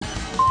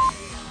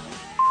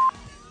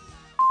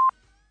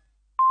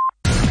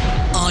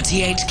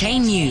RTHK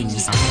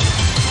News.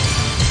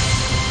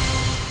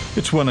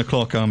 It's 1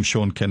 o'clock. I'm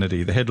Sean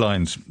Kennedy. The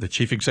headlines. The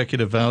Chief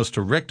Executive vows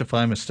to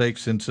rectify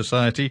mistakes in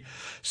society,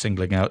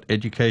 singling out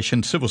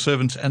education, civil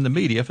servants and the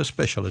media for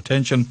special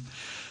attention.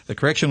 The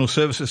Correctional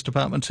Services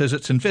Department says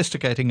it's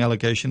investigating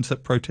allegations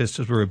that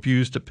protesters were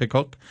abused at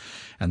Peacock,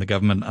 and the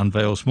government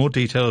unveils more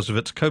details of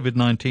its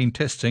COVID-19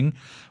 testing,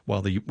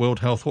 while the World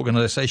Health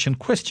Organization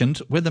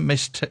questions whether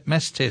mass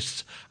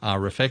tests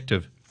are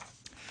effective.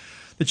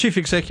 The Chief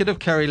Executive,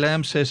 Carrie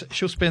Lam, says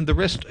she'll spend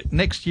the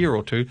next year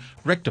or two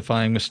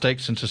rectifying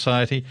mistakes in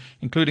society,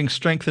 including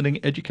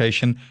strengthening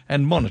education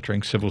and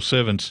monitoring civil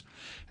servants.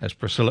 As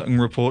Priscilla Ng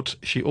reports,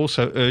 she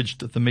also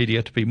urged the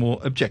media to be more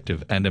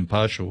objective and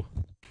impartial.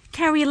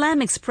 Carrie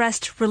Lam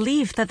expressed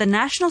relief that the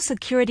national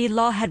security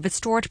law had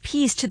restored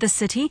peace to the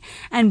city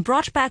and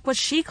brought back what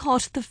she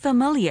called the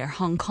familiar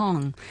Hong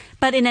Kong.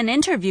 But in an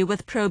interview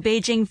with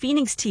pro-Beijing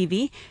Phoenix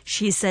TV,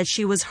 she said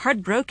she was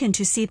heartbroken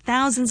to see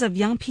thousands of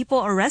young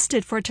people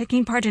arrested for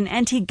taking part in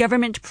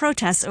anti-government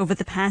protests over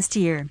the past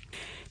year.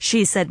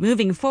 She said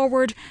moving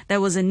forward, there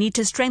was a need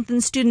to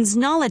strengthen students'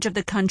 knowledge of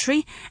the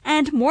country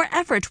and more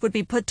effort would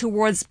be put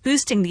towards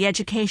boosting the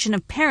education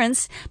of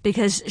parents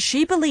because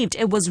she believed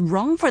it was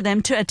wrong for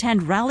them to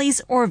attend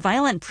rallies or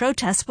violent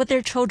protests with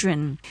their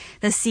children.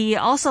 The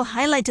CEO also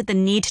highlighted the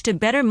need to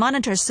better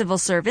monitor civil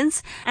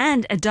servants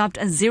and adopt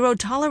a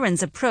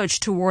zero-tolerance approach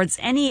towards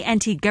any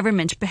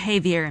anti-government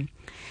behavior.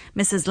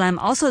 Mrs. Lam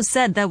also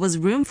said there was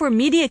room for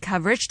media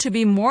coverage to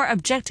be more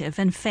objective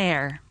and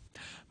fair.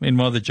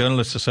 Meanwhile, the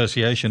Journalists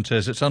Association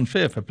says it's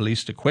unfair for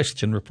police to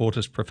question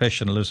reporters'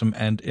 professionalism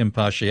and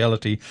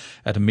impartiality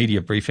at a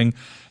media briefing,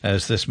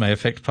 as this may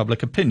affect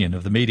public opinion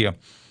of the media.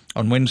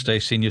 On Wednesday,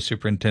 Senior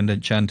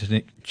Superintendent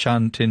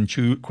Chan Tin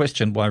Chu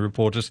questioned why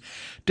reporters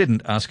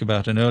didn't ask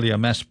about an earlier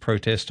mass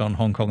protest on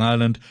Hong Kong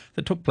Island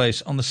that took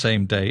place on the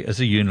same day as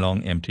the Yuen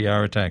Long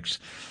MTR attacks.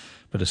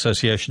 But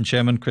Association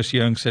Chairman Chris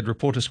Yeung said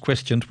reporters'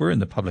 questions were in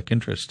the public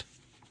interest.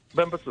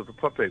 Members of the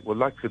public would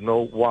like to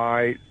know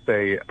why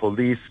the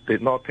police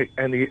did not take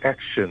any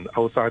action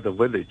outside the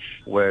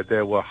village where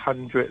there were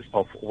hundreds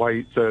of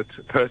white-shirt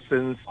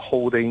persons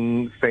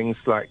holding things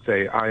like,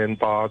 say, iron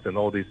bars and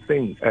all these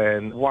things.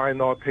 And why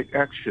not take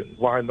action?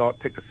 Why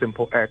not take a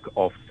simple act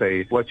of,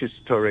 say,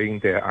 registering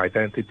their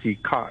identity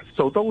cards?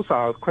 So those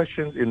are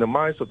questions in the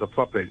minds of the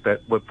public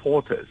that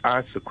reporters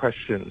ask the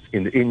questions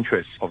in the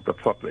interest of the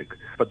public.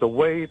 But the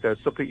way the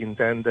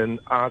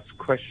superintendent asks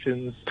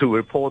questions to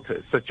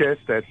reporters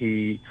suggests that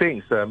he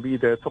thinks the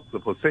media took the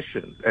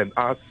position and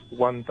asked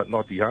one but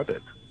not the other.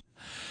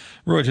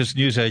 Reuters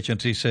news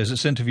agency says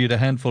it's interviewed a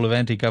handful of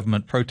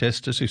anti-government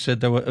protesters who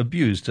said they were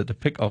abused at the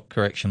Peacock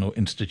Correctional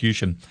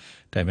Institution.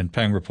 Damon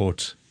Pang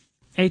reports.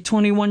 A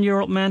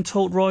 21-year-old man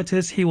told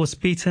Reuters he was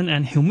beaten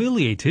and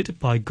humiliated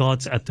by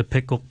guards at the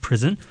Peacock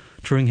prison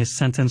during his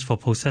sentence for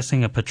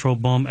possessing a petrol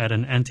bomb at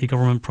an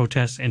anti-government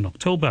protest in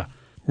October.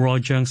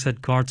 Roy Jung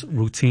said guards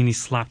routinely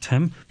slapped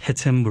him, hit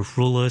him with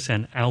rulers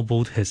and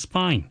elbowed his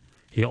spine.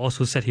 He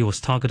also said he was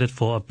targeted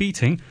for a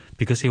beating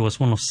because he was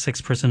one of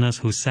 6 prisoners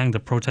who sang the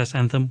protest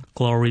anthem,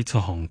 Glory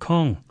to Hong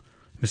Kong.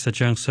 Mr.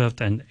 Zhang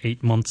served an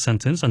 8-month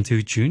sentence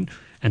until June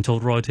and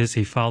told Reuters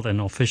he filed an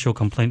official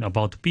complaint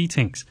about the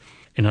beatings.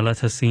 In a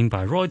letter seen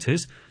by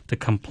Reuters, the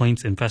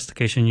complaints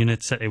investigation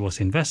unit said it was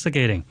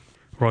investigating.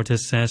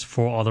 Reuters says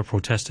 4 other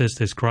protesters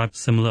described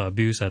similar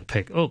abuse at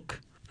Pek Ok.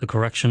 The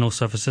Correctional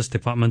Services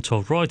Department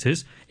told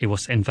Reuters it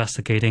was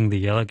investigating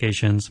the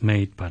allegations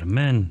made by the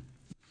men.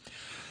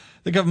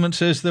 The government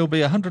says there will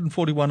be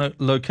 141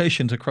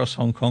 locations across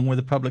Hong Kong where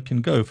the public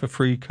can go for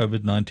free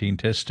COVID-19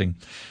 testing.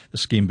 The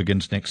scheme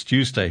begins next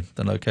Tuesday.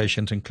 The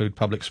locations include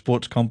public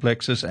sports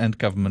complexes and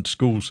government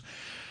schools.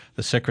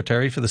 The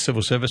Secretary for the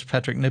Civil Service,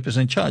 Patrick Nip, is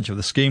in charge of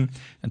the scheme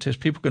and says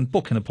people can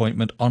book an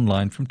appointment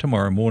online from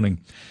tomorrow morning.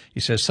 He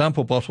says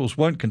sample bottles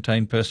won't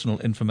contain personal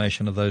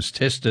information of those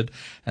tested,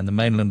 and the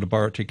mainland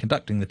laboratory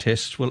conducting the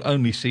tests will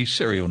only see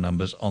serial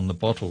numbers on the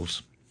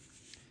bottles.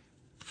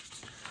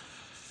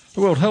 The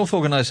World Health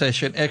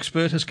Organization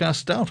expert has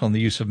cast doubt on the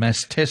use of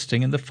mass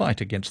testing in the fight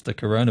against the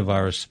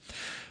coronavirus.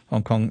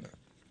 Hong Kong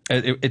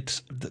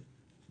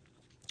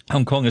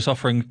is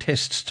offering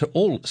tests to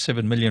all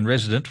 7 million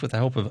residents with the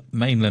help of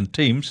mainland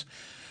teams.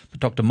 But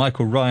Dr.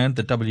 Michael Ryan,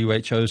 the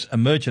WHO's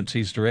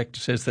emergencies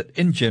director, says that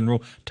in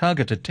general,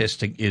 targeted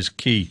testing is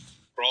key.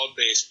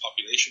 Broad-based,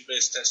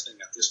 population-based testing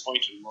at this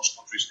point in most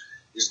countries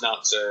is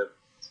not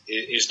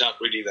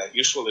really that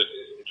useful. It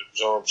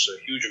absorbs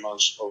huge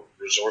amounts of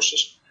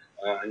resources.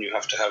 And you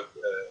have to have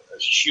a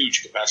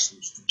huge capacity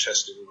to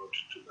testing in order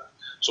to do that.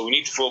 So we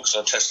need to focus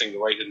on testing the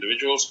right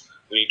individuals.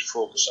 We need to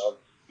focus on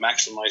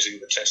maximising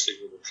the testing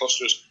of the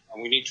clusters,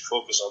 and we need to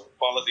focus on the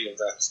quality of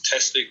that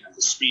testing and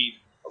the speed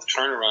of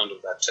turnaround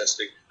of that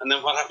testing. And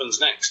then what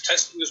happens next?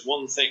 Testing is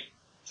one thing.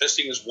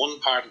 Testing is one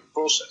part of the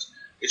process.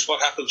 It's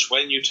what happens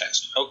when you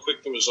test, how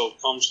quick the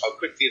result comes, how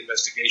quick the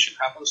investigation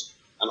happens,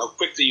 and how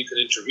quickly you can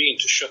intervene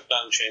to shut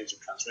down chains of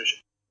transmission.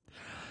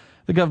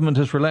 The government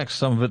has relaxed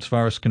some of its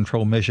virus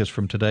control measures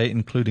from today,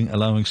 including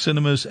allowing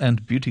cinemas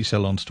and beauty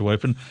salons to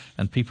open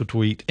and people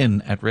to eat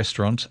in at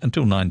restaurants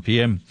until 9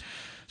 p.m.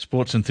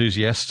 Sports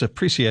enthusiasts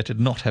appreciated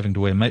not having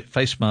to wear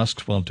face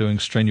masks while doing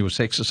strenuous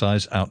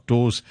exercise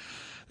outdoors.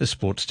 The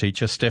sports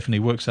teacher, Stephanie,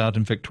 works out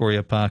in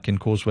Victoria Park in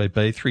Causeway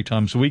Bay 3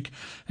 times a week,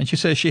 and she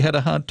says she had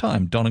a hard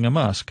time donning a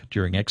mask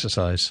during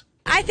exercise.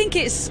 I think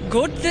it's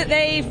good that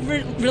they've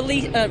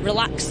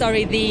relaxed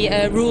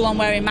the rule on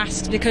wearing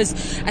masks, because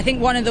I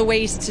think one of the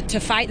ways to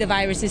fight the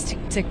virus is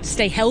to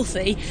stay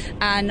healthy,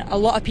 and a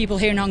lot of people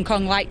here in Hong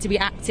Kong like to be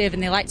active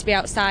and they like to be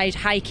outside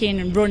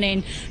hiking and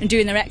running and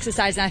doing their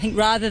exercise, and I think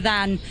rather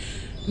than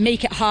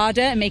make it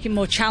harder and make it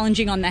more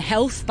challenging on their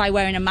health by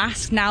wearing a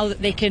mask, now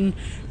that they can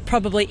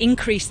probably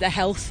increase their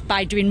health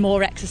by doing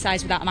more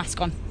exercise without a mask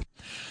on.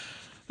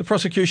 The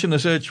prosecution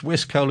has urged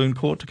West Kowloon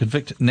Court to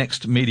convict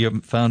Next Media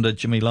founder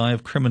Jimmy Lai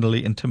of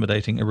criminally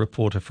intimidating a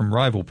reporter from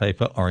rival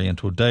paper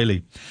Oriental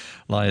Daily.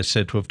 Lai is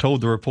said to have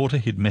told the reporter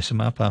he'd mess him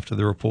up after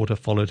the reporter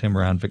followed him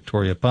around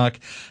Victoria Park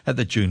at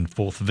the June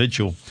 4th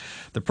vigil.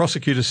 The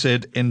prosecutor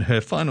said in her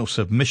final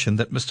submission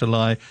that Mr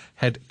Lai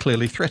had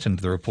clearly threatened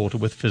the reporter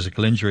with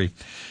physical injury.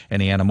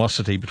 Any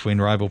animosity between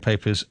rival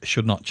papers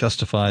should not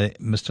justify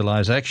Mr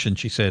Lai's action,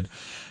 she said.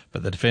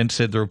 But the defence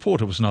said the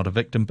reporter was not a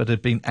victim but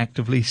had been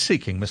actively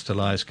seeking Mr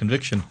Lai's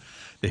conviction.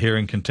 The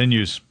hearing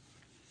continues.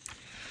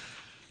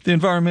 The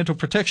Environmental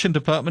Protection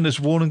Department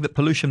is warning that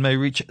pollution may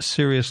reach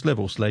serious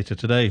levels later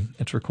today.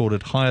 It's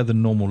recorded higher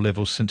than normal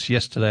levels since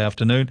yesterday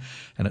afternoon,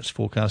 and it's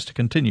forecast to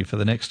continue for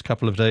the next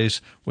couple of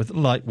days, with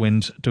light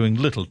winds doing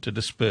little to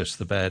disperse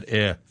the bad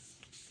air.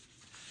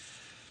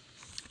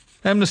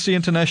 Amnesty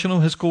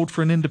International has called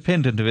for an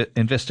independent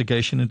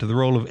investigation into the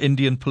role of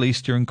Indian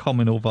police during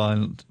communal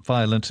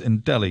violence in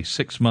Delhi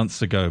 6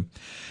 months ago.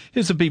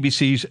 Here's the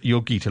BBC's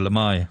Yogita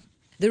Lamai.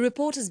 The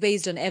report is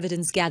based on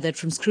evidence gathered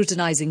from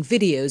scrutinising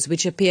videos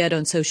which appeared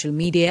on social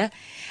media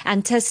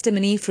and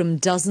testimony from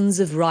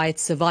dozens of riot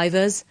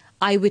survivors,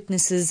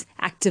 eyewitnesses,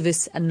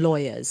 activists and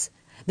lawyers.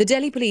 The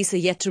Delhi police are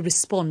yet to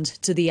respond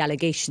to the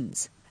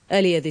allegations.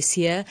 Earlier this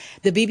year,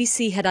 the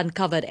BBC had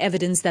uncovered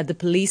evidence that the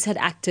police had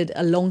acted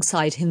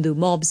alongside Hindu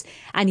mobs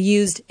and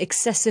used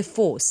excessive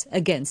force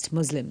against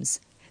Muslims.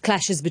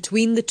 Clashes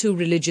between the two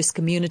religious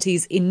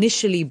communities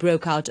initially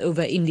broke out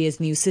over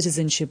India's new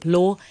citizenship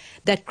law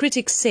that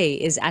critics say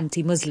is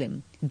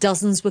anti-Muslim.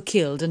 Dozens were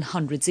killed and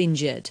hundreds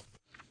injured.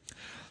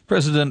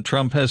 President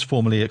Trump has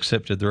formally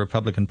accepted the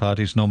Republican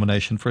Party's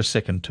nomination for a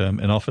second term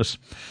in office.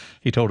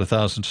 He told a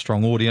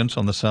 1,000-strong audience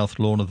on the South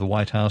Lawn of the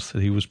White House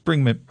that he was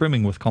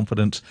brimming with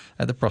confidence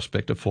at the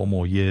prospect of 4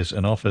 more years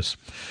in office.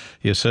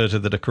 He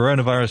asserted that a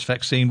coronavirus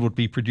vaccine would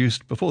be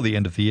produced before the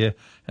end of the year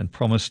and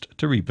promised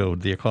to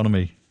rebuild the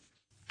economy.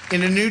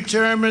 In a new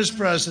term as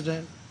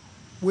president,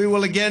 we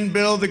will again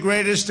build the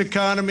greatest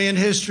economy in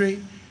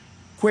history,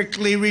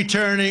 quickly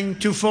returning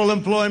to full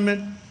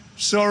employment,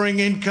 soaring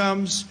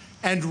incomes,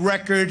 and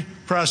record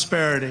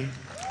prosperity.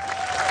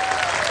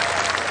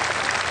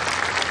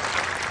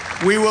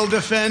 We will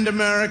defend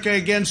America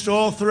against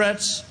all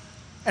threats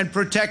and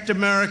protect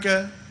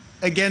America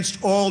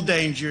against all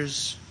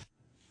dangers.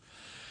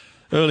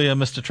 Earlier,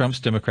 Mr Trump's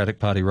Democratic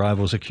Party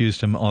rivals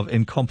accused him of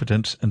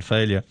incompetence and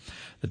failure.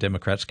 The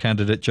Democrats'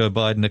 candidate Joe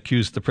Biden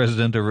accused the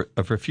president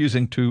of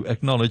refusing to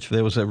acknowledge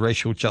there was a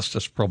racial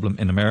justice problem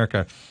in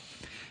America.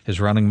 His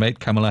running mate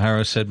Kamala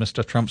Harris said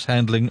Mr Trump's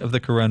handling of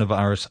the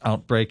coronavirus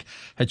outbreak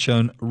had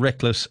shown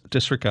reckless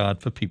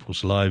disregard for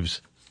people's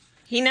lives.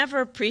 He never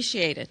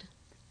appreciated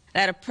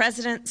that a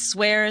president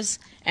swears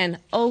an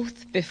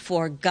oath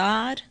before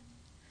God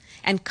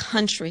and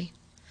country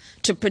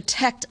to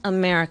protect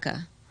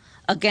America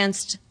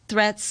against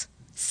threats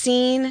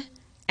seen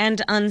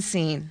and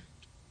unseen.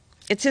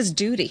 It's his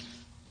duty.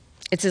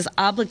 It's his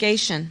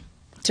obligation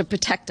to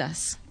protect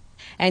us.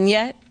 And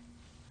yet,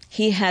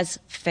 he has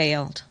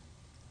failed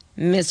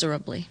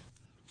miserably.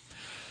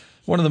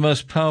 One of the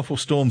most powerful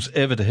storms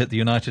ever to hit the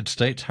United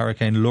States,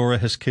 Hurricane Laura,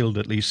 has killed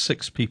at least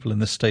 6 people in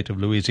the state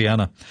of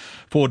Louisiana.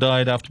 4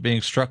 died after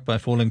being struck by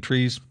falling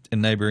trees.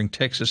 In neighbouring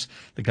Texas,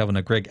 the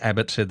Governor Greg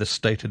Abbott said the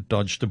state had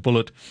dodged a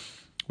bullet.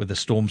 With the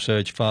storm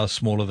surge far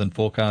smaller than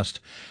forecast,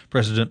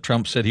 President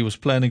Trump said he was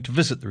planning to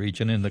visit the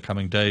region in the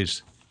coming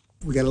days.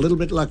 We got a little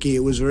bit lucky.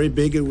 It was very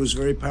big, it was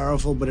very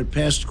powerful, but it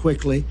passed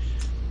quickly.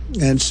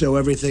 And so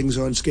everything's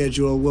on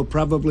schedule. We'll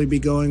probably be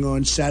going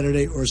on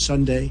Saturday or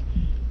Sunday,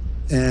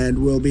 and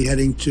we'll be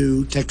heading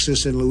to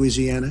Texas and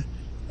Louisiana,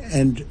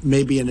 and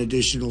maybe an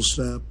additional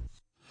stop.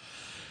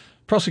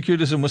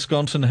 Prosecutors in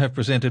Wisconsin have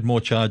presented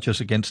more charges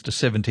against a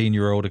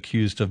 17-year-old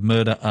accused of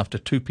murder after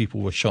 2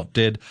 people were shot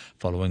dead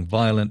following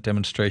violent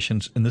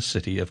demonstrations in the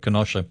city of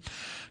Kenosha.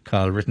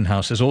 Kyle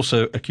Rittenhouse is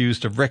also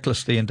accused of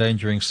recklessly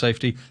endangering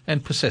safety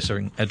and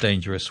possessing a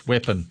dangerous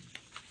weapon.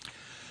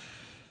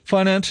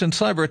 Finance and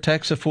cyber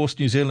attacks have forced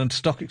New Zealand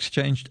Stock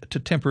Exchange to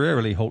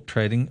temporarily halt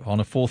trading on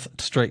a fourth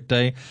straight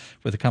day,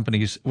 with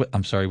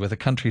a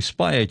country's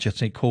spy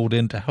agency called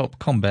in to help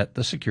combat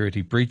the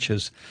security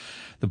breaches.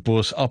 The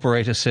Bourse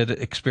operator said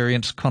it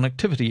experienced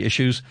connectivity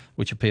issues,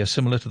 which appear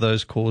similar to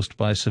those caused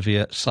by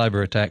severe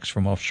cyber attacks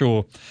from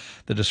offshore.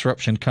 The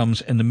disruption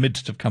comes in the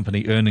midst of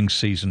company earnings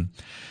season.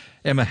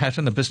 Emma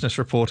Hatton, a business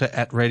reporter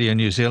at Radio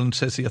New Zealand,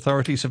 says the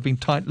authorities have been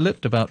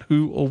tight-lipped about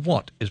who or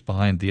what is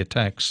behind the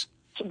attacks.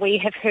 We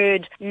have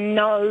heard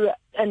no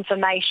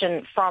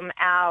information from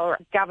our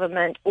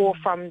government or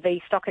from the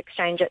stock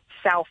exchange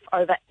itself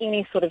over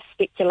any sort of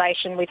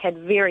speculation. We've had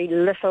very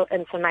little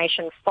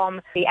information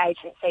from the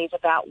agencies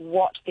about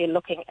what they're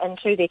looking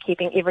into. They're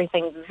keeping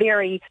everything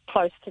very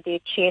close to their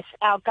chest.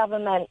 Our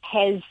government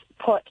has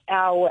put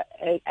our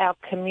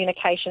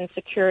Communication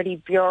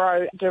Security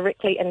Bureau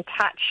directly in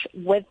touch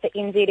with the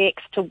NZX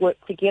to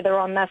work together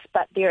on this,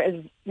 but there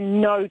is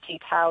no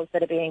details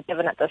that are being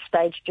given at this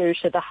stage due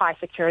to the high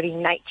security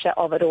nature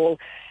of it all.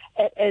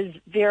 It is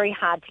very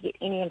hard to get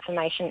any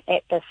information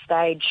at this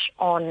stage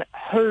on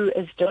who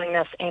is doing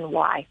this and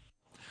why.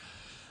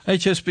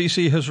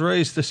 HSBC has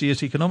raised this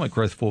year's economic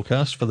growth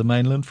forecast for the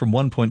mainland from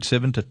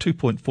 1.7 to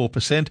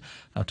 2.4%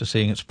 after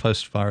seeing its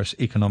post-virus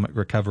economic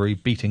recovery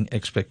beating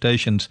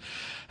expectations.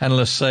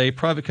 Analysts say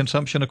private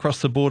consumption across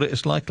the border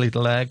is likely to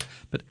lag,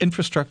 but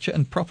infrastructure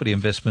and property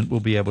investment will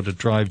be able to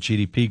drive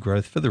GDP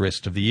growth for the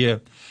rest of the year.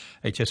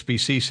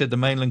 HSBC said the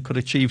mainland could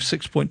achieve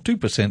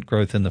 6.2%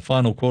 growth in the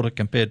final quarter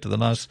compared to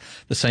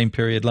the same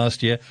period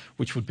last year,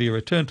 which would be a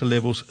return to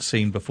levels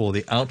seen before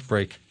the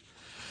outbreak.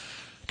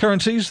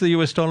 Currencies, the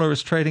US dollar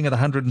is trading at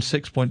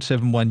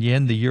 106.71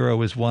 yen, the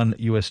euro is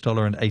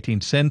 $1 and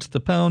 18 cents, the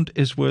pound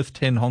is worth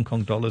 10 Hong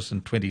Kong dollars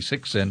and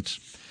 26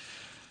 cents.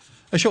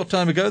 A short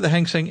time ago, the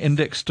Hang Seng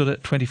Index stood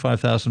at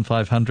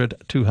 25,500,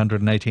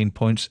 218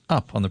 points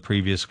up on the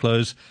previous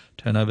close.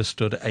 Turnover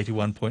stood at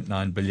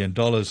 $81.9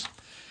 billion.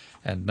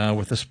 And now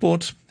with the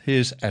sports,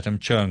 here's Adam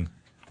Chung.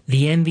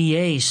 The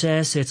NBA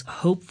says it's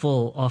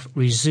hopeful of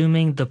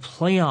resuming the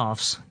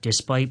playoffs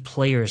despite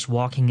players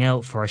walking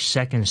out for a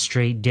second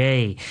straight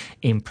day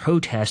in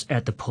protest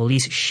at the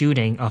police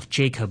shooting of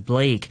Jacob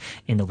Blake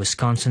in the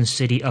Wisconsin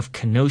city of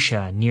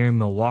Kenosha near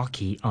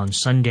Milwaukee on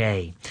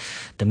Sunday.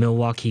 The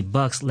Milwaukee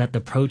Bucks led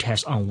the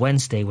protest on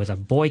Wednesday with a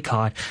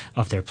boycott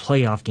of their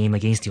playoff game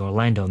against the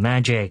Orlando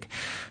Magic.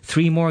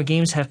 3 more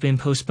games have been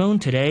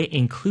postponed today,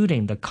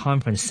 including the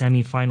conference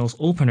semifinals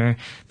opener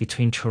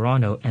between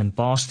Toronto and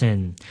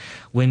Boston.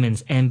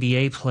 Women's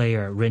NBA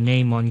player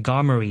Renee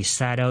Montgomery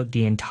sat out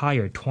the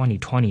entire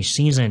 2020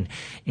 season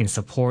in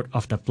support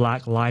of the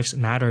Black Lives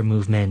Matter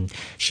movement.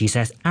 She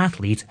says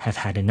athletes have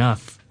had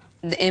enough.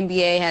 The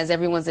NBA has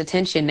everyone's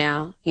attention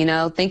now. You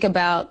know, think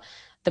about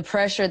the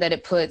pressure that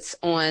it puts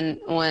on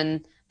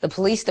the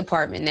police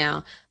department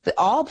now.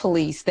 All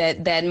police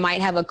that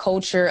might have a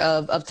culture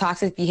of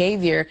toxic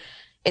behavior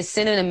is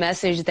sending a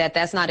message that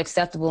that's not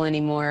acceptable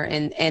anymore.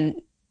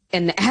 And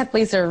the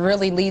athletes are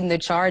really leading the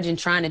charge in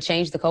trying to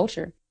change the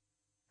culture.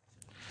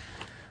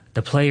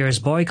 The players'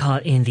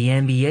 boycott in the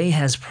NBA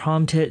has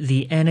prompted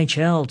the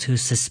NHL to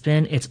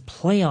suspend its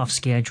playoff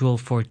schedule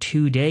for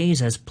 2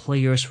 days as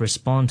players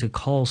respond to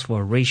calls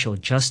for racial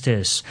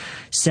justice.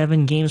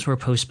 7 games were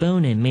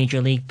postponed in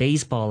Major League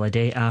Baseball a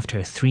day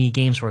after 3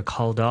 games were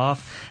called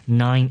off.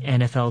 9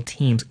 NFL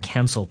teams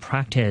canceled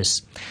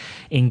practice.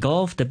 In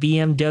golf, the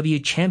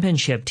BMW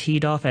Championship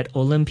teed off at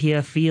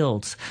Olympia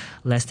Fields,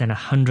 less than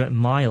 100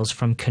 miles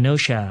from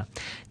Kenosha.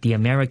 The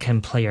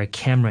American player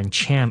Cameron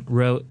Champ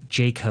wrote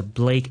Jacob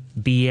Blake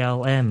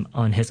BLM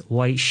on his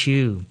white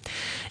shoe.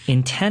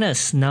 In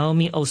tennis,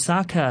 Naomi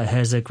Osaka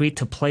has agreed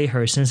to play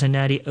her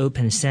Cincinnati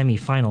Open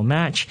semi-final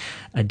match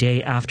a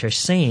day after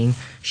saying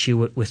she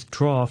would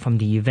withdraw from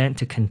the event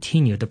to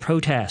continue the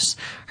protests.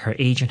 Her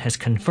agent has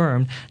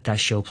confirmed that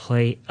she'll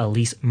play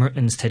Elise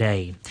Mertens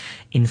today.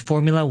 In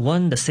Formula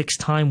One, the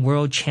 6-time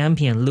world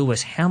champion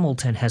Lewis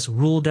Hamilton has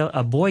ruled out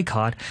a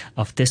boycott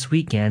of this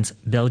weekend's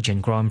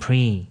Belgian Grand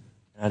Prix.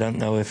 I don't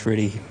know if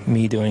really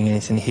me doing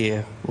anything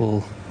here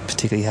will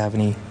particularly have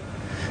any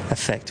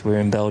effect. We're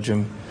in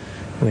Belgium,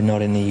 we're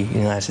not in the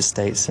United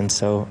States, and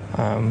so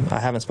I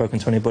haven't spoken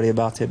to anybody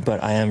about it,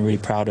 but I am really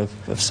proud of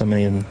so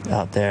many of them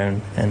out there,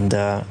 and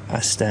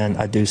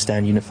I do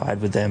stand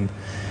unified with them,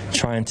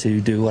 trying to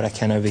do what I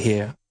can over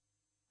here.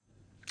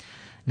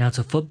 Now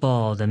to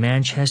football. The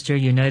Manchester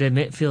United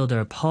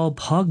midfielder Paul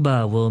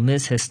Pogba will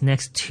miss his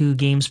next 2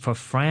 games for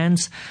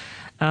France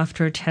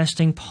after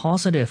testing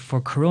positive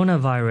for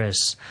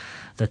coronavirus.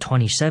 The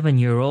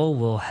 27-year-old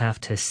will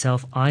have to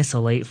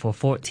self-isolate for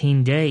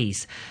 14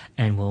 days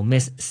and will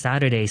miss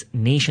Saturday's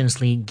Nations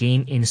League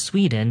game in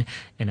Sweden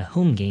and a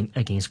home game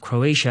against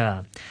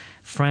Croatia.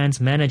 France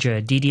manager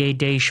Didier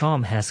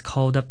Deschamps has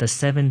called up the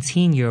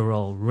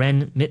 17-year-old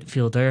Rennes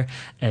midfielder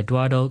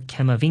Eduardo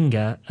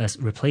Camavinga as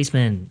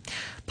replacement.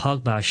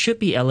 Pogba should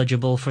be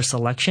eligible for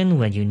selection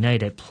when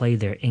United play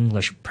their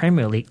English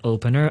Premier League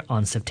opener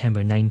on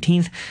September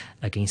 19th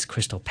against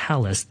Crystal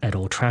Palace at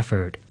Old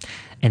Trafford.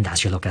 And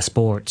that's your look at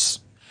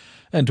sports.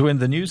 And to end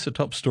the news, the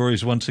top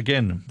stories once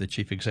again. The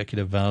Chief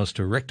Executive vows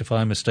to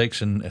rectify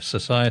mistakes in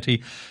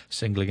society,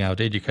 singling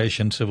out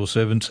education, civil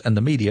servants and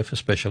the media for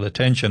special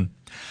attention.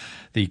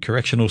 The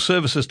Correctional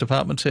Services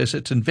Department says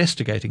it's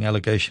investigating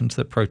allegations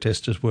that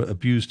protesters were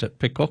abused at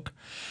Peacock.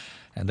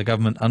 And the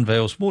government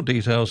unveils more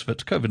details of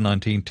its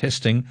COVID-19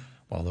 testing,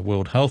 while the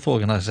World Health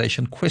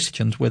Organization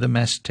questions whether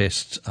mass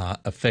tests are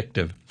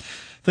effective.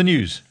 The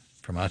news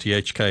from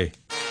RTHK.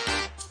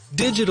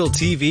 Digital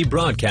TV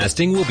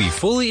broadcasting will be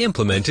fully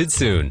implemented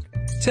soon.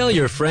 Tell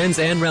your friends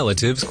and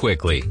relatives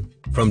quickly.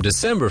 From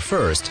December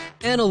 1st,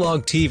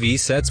 analog TV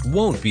sets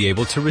won't be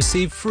able to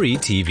receive free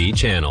TV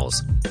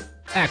channels.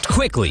 Act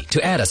quickly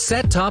to add a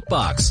set-top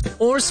box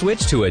or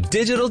switch to a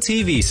digital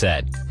TV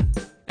set.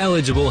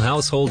 Eligible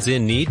households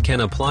in need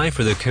can apply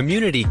for the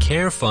Community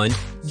Care Fund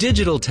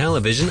Digital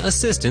Television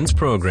Assistance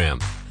Program.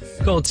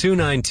 Call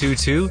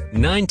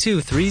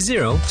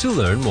 2922-9230 to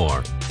learn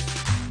more.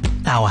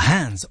 Our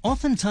hands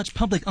often touch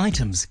public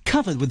items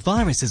covered with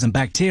viruses and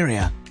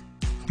bacteria.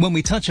 When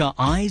we touch our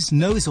eyes,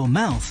 nose or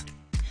mouth,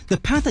 the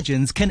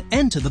pathogens can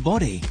enter the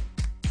body.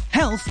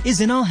 Health is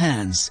in our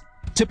hands.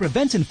 To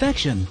prevent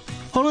infection,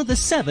 follow the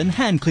 7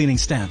 hand cleaning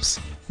steps.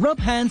 Rub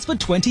hands for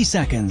 20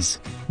 seconds.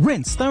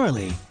 Rinse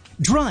thoroughly.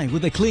 Dry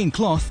with a clean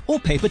cloth or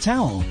paper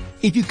towel.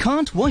 If you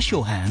can't wash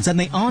your hands and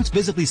they aren't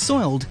visibly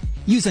soiled,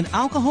 use an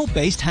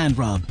alcohol-based hand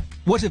rub.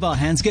 What if our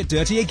hands get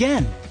dirty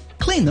again?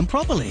 Clean them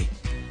properly.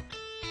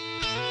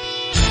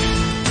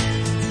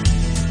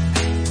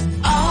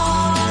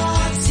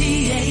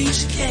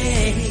 RTHK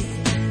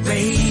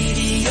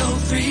Radio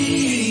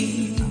 3.